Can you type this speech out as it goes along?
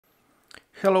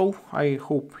Hello, I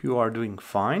hope you are doing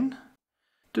fine.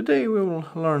 Today we will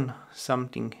learn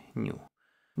something new.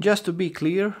 Just to be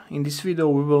clear, in this video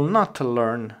we will not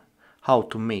learn how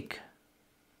to make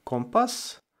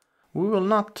compass. We will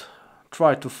not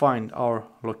try to find our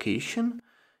location.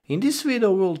 In this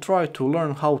video we will try to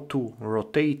learn how to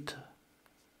rotate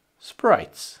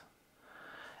sprites.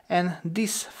 And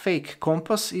this fake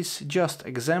compass is just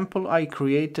example I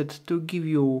created to give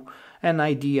you an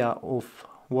idea of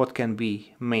what can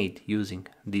be made using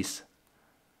this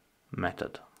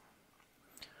method.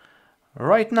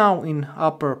 Right now in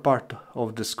upper part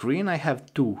of the screen I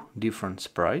have two different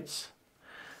sprites.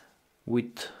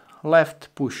 With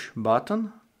left push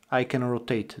button I can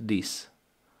rotate this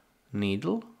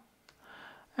needle,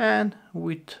 and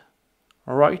with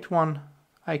right one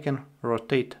I can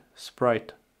rotate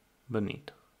sprite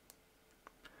beneath.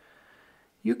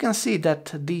 You can see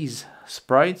that these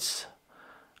sprites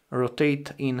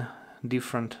rotate in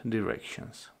different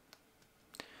directions.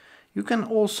 You can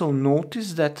also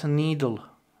notice that needle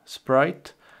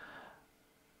sprite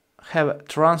have a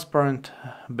transparent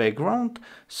background,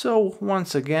 so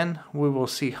once again we will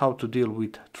see how to deal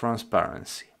with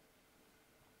transparency.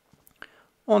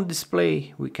 On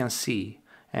display we can see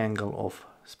angle of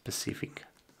specific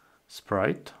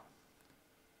sprite,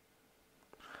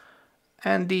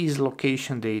 and these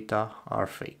location data are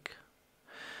fake.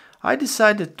 I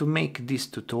decided to make this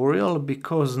tutorial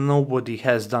because nobody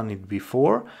has done it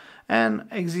before and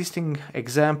existing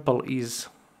example is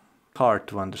hard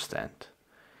to understand.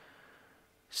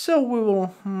 So we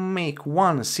will make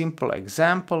one simple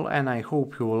example and I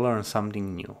hope you will learn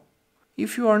something new.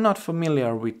 If you are not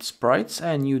familiar with sprites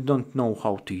and you don't know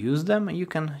how to use them, you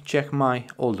can check my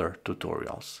older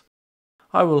tutorials.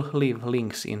 I will leave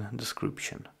links in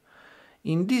description.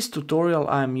 In this tutorial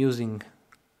I am using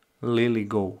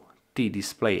LilyGo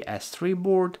T-Display S3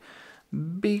 board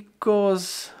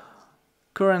because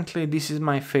currently this is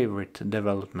my favorite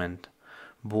development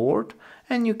board,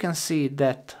 and you can see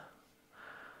that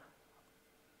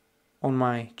on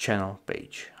my channel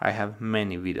page. I have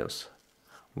many videos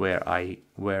where I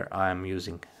am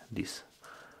using this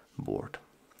board.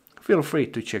 Feel free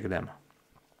to check them.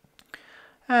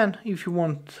 And if you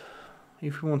want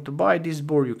to buy this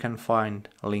board, you can find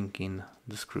a link in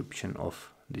description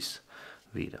of this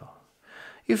video.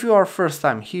 If you are first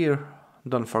time here,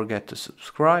 don't forget to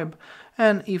subscribe,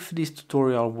 and if this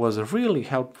tutorial was really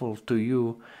helpful to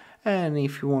you and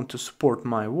if you want to support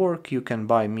my work, you can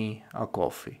buy me a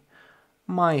coffee.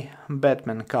 My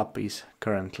Batman cup is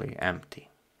currently empty.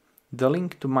 The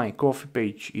link to my coffee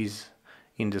page is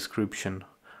in description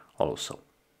also.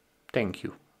 Thank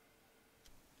you.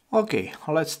 Okay,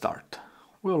 let's start.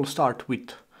 We'll start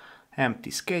with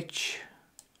empty sketch.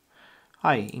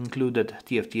 I included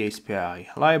TFT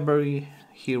ESPI library.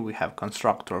 Here we have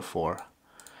constructor for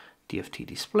TFT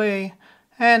display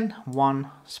and one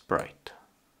sprite.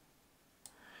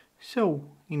 So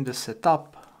in the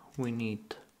setup we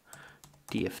need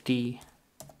TFT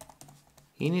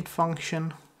init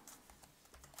function,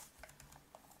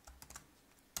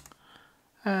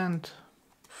 and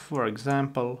for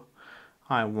example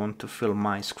I want to fill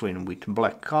my screen with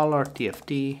black color.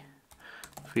 TFT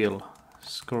fill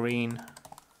screen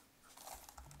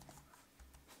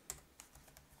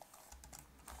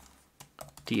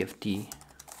TFT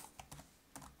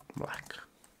black.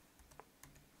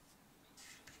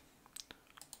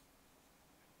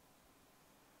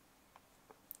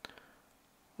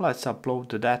 Let's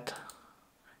upload that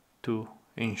to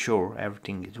ensure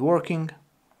everything is working.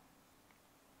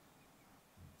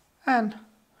 And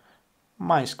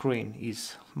my screen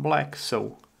is black,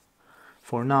 so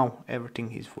for now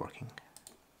everything is working.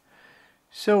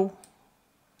 So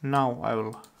now I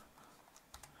will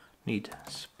need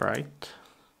sprite,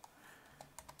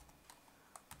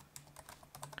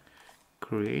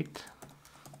 create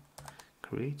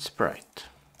sprite,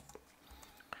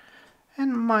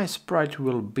 and my sprite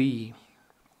will be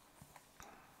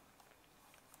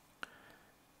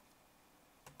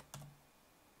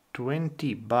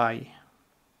 (20 by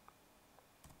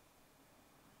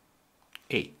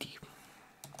 80).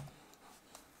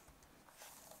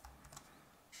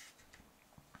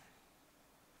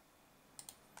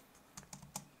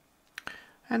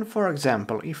 And for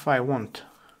example, if I want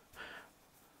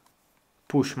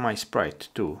push my sprite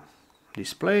to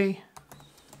display,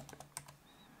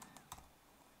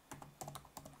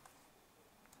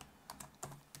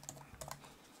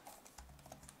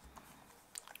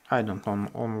 I don't know,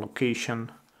 on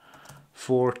location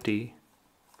 40,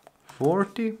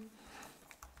 40.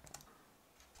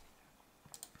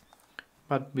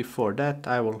 But before that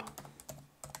I will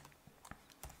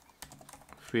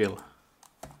fill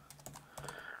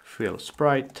fill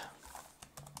sprite,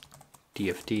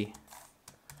 TFT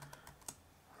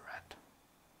red,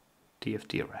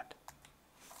 TFT red.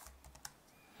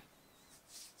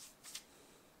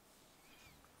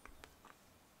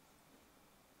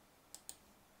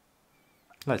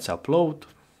 Let's upload,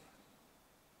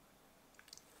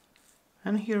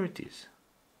 and here it is,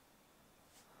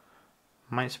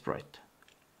 my sprite.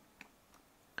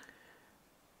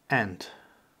 And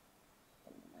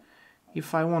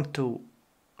if I want to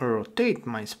rotate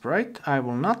my sprite, I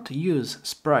will not use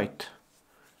sprite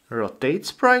rotate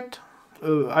sprite,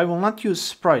 I will not use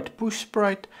sprite push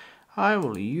sprite, I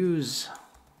will use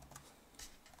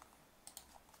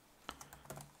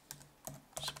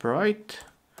sprite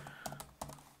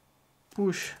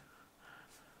push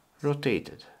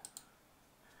rotated,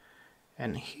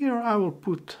 and here I will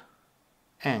put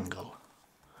angle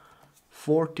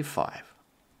 45.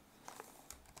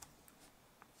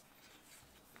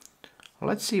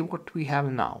 Let's see what we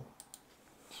have now.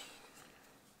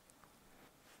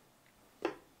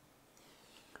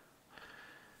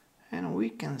 And we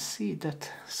can see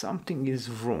that something is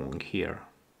wrong here.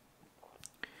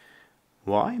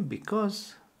 Why?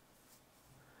 Because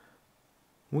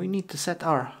we need to set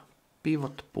our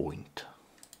pivot point.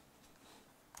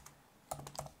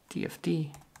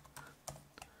 TFT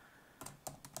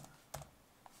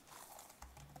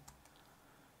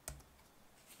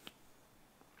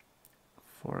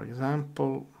for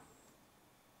example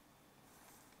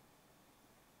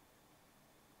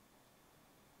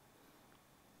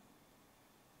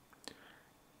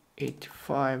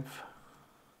 85,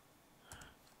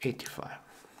 85.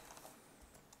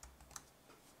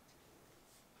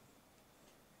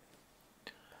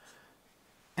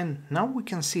 And now we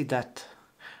can see that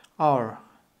our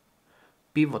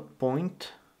pivot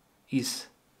point is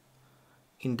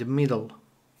in the middle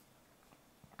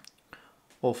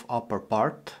of upper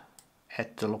part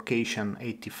at the location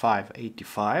 85,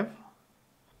 85.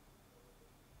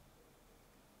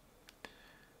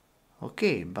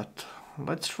 Okay, but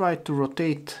let's try to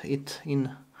rotate it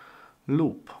in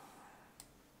loop.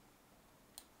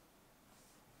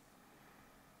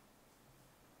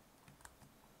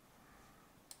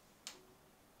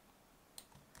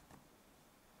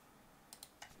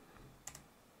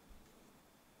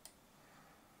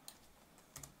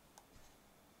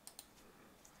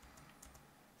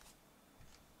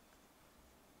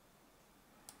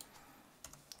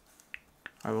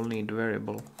 I will need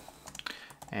variable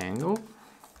angle,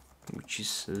 which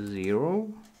is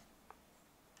 0.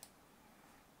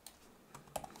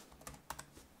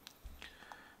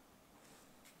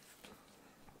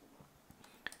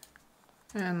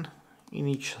 And in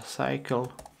each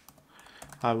cycle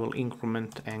I will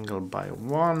increment angle by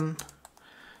 1,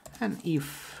 and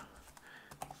if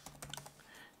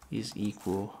is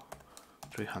equal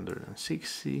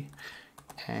 360,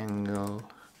 angle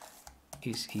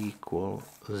is equal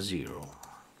 0.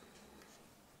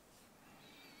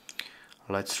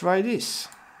 Let's try this.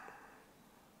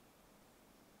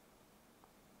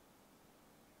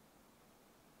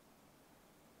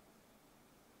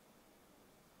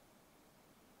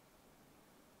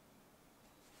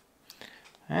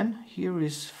 And here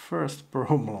is first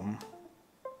problem.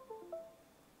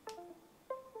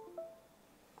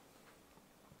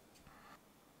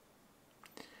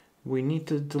 We need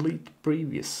to delete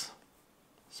previous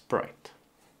sprite.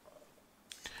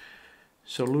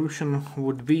 Solution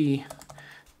would be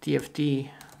TFT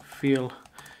fill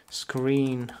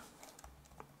screen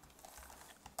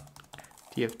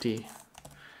TFT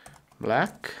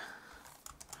black,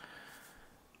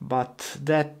 but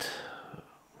that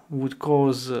would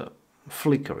cause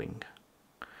flickering.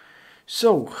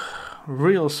 So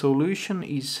real solution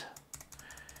is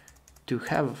to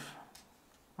have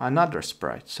another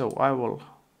sprite. So I will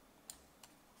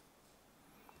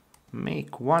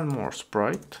make one more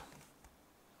sprite,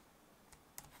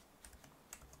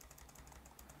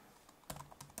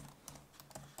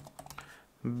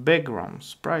 background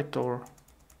sprite or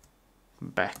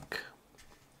back.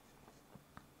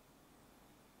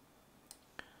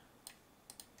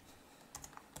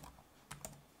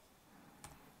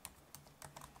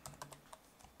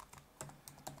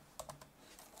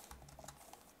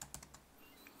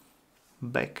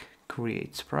 Back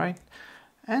create sprite,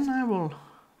 and I will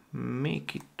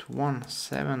make it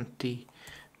 170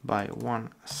 by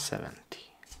 170.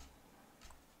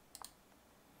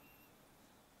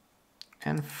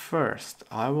 And first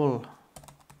I will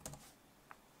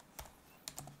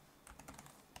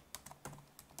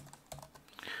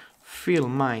fill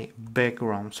my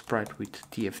background sprite with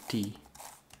TFT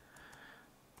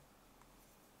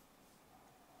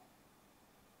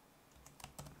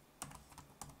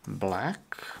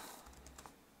black.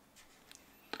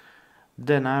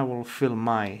 Then I will fill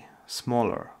my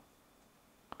smaller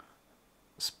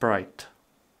sprite.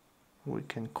 We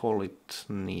can call it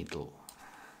needle.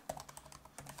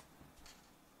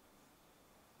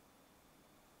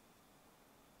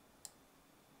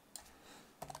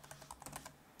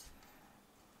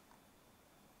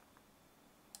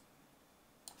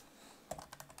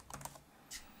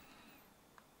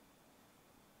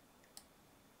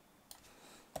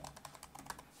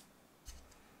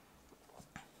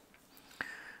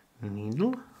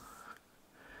 Needle,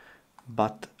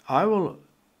 but I will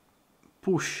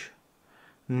push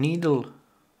needle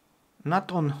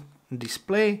not on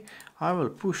display, I will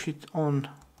push it on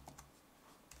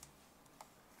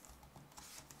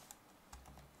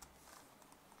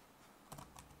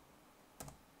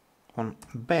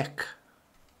back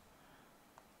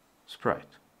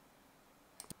sprite.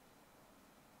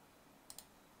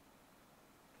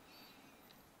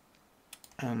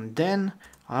 And then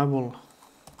I will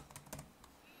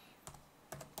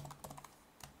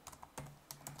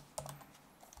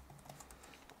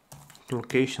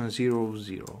location 0,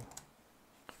 0.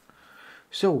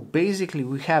 So basically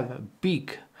we have a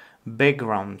big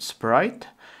background sprite,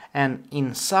 and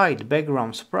inside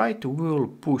background sprite we'll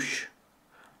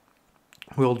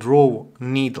draw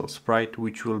needle sprite,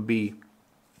 which will be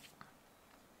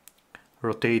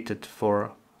rotated for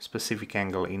a specific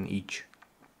angle in each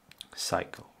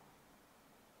cycle.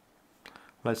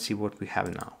 Let's see what we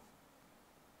have now.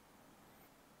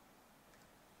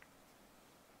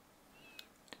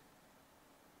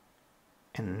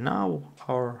 And now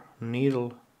our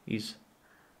needle is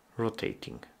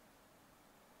rotating.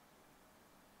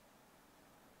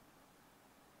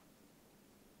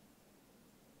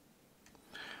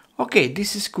 Okay,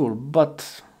 this is cool,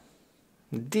 but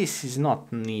this is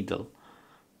not needle.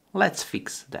 Let's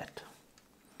fix that.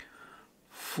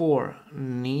 For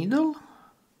needle,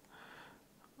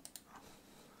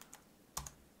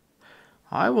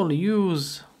 I will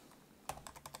use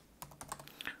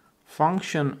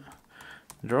function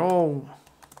draw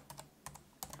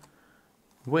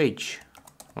wedge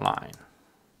line.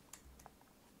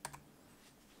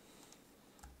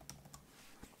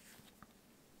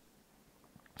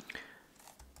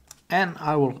 And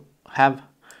I will have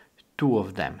two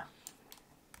of them.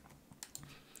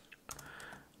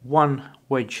 One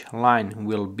wedge line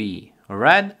will be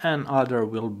red and other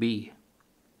will be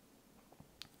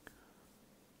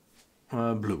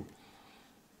blue.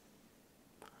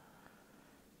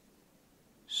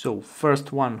 So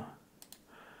first one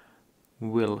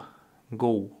will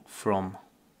go from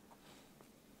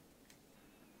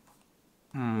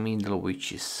middle,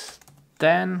 which is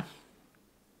 10,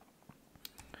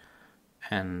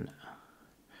 and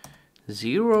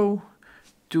 0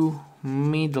 to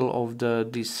middle of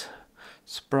this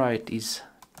sprite is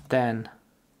 10,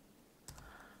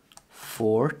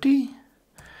 40,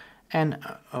 and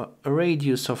a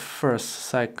radius of first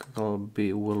cycle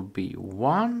will be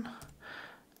 1,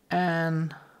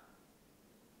 and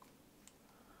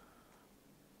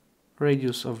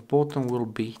radius of bottom will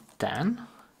be 10.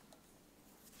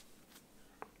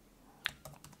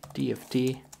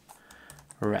 TFT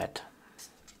red.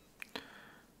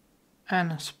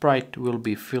 And sprite will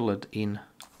be filled in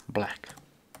black.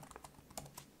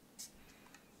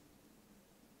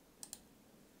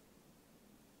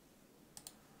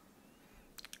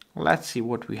 Let's see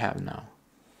what we have now.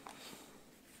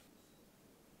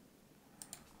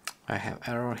 I have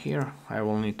error here. I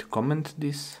will need to comment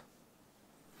this.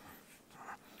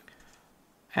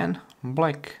 And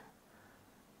black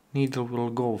needle will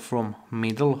go from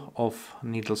middle of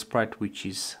needle sprite, which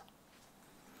is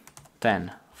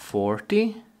 10,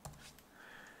 40,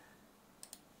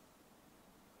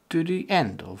 to the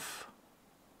end of,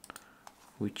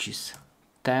 which is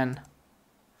 10,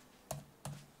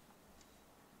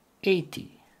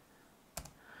 80.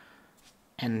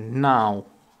 And now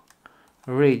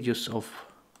radius of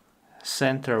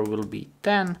center will be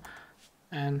 10,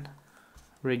 and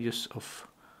radius of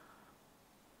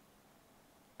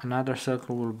another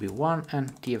circle will be 1,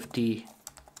 and TFT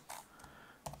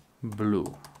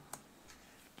blue.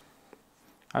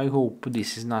 I hope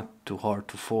this is not too hard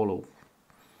to follow.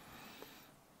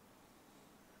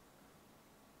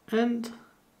 And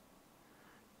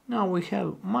now we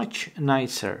have much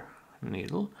nicer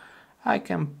needle. I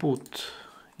can put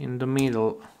in the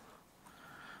middle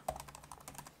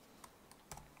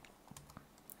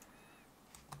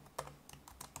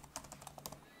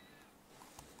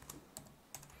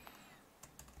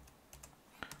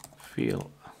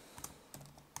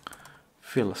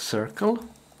fill a circle.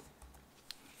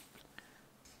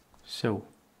 So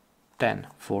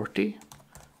 1040,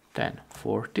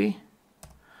 1040,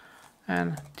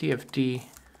 and TFT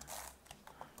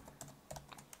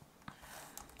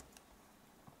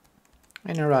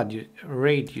and the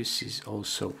radius is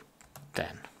also 10.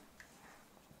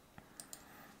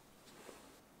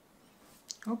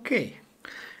 Okay,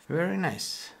 very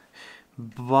nice.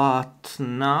 But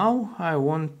now I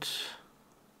want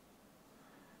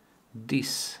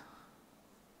this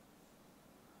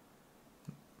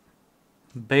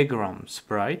background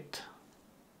sprite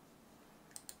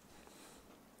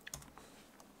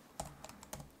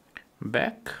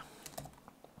back.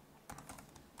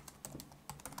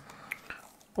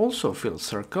 Also fill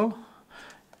circle.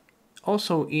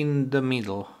 Also in the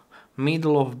middle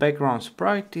of background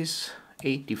sprite is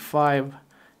 85,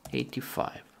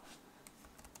 85.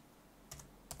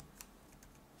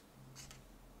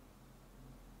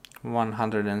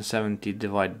 (170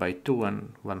 divided by 2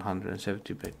 and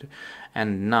 170 by 2,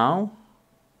 and now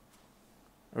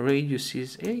radius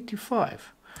is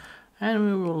 85, and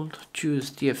we will choose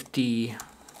TFT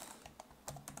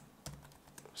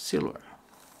silver.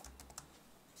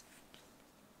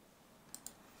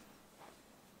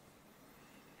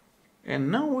 And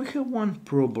now we have one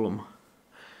problem.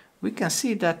 We can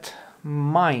see that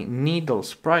my needle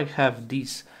sprite have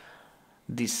this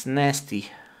nasty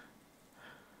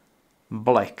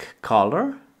black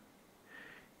color,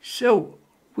 so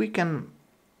we can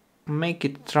make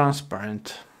it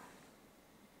transparent.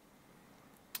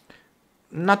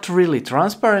 Not really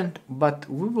transparent, but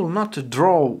we will not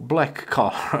draw black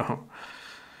color.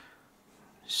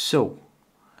 So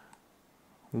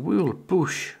we will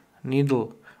push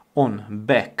needle on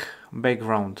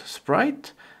background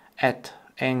sprite at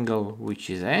angle which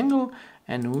is angle,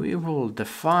 and we will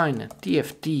define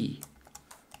TFT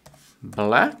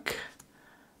black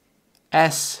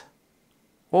as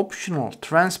optional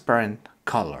transparent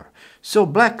color. So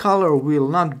black color will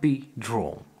not be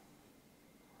drawn.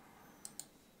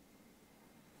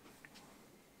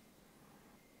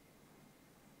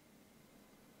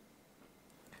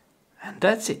 And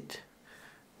that's it.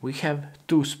 We have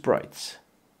two sprites.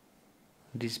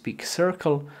 This big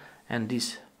circle and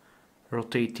this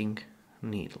rotating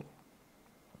needle.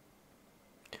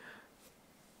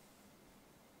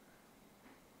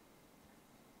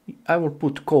 I will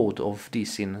put code of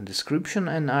this in the description,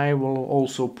 and I will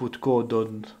also put code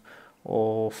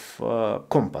of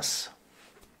compass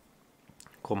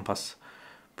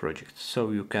project,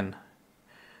 so you can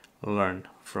learn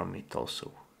from it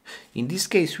also. In this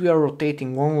case we are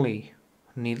rotating only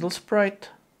needle sprite,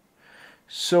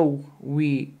 so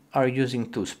we are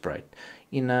using two sprites.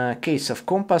 In a case of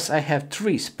compass I have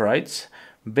three sprites: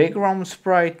 background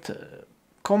sprite,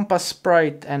 compass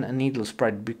sprite and a needle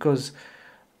sprite, because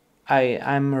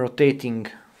I'm rotating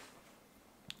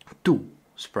two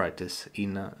sprites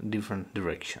in different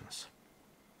directions.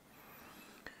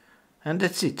 And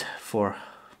that's it for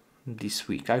this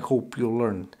week. I hope you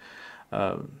learned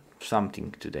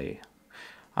something today.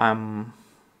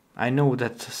 I know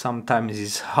that sometimes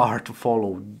it's hard to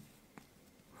follow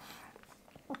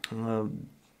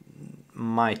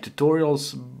my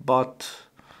tutorials, but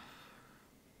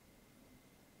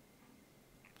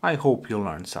I hope you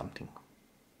learned something.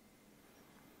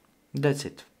 That's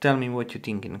it. Tell me what you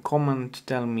think in comment.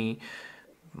 Tell me,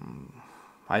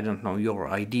 I don't know, your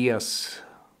ideas,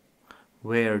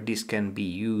 where this can be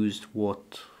used,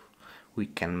 what we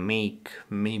can make,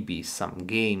 maybe some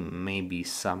game, maybe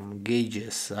some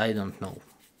gauges, I don't know.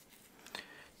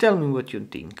 Tell me what you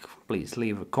think. Please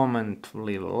leave a comment,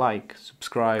 leave a like,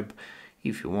 subscribe.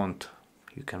 If you want,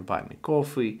 you can buy me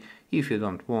coffee. If you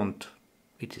don't want,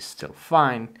 it is still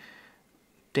fine.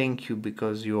 Thank you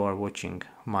because you are watching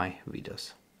my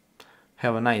videos.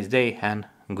 Have a nice day and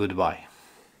goodbye.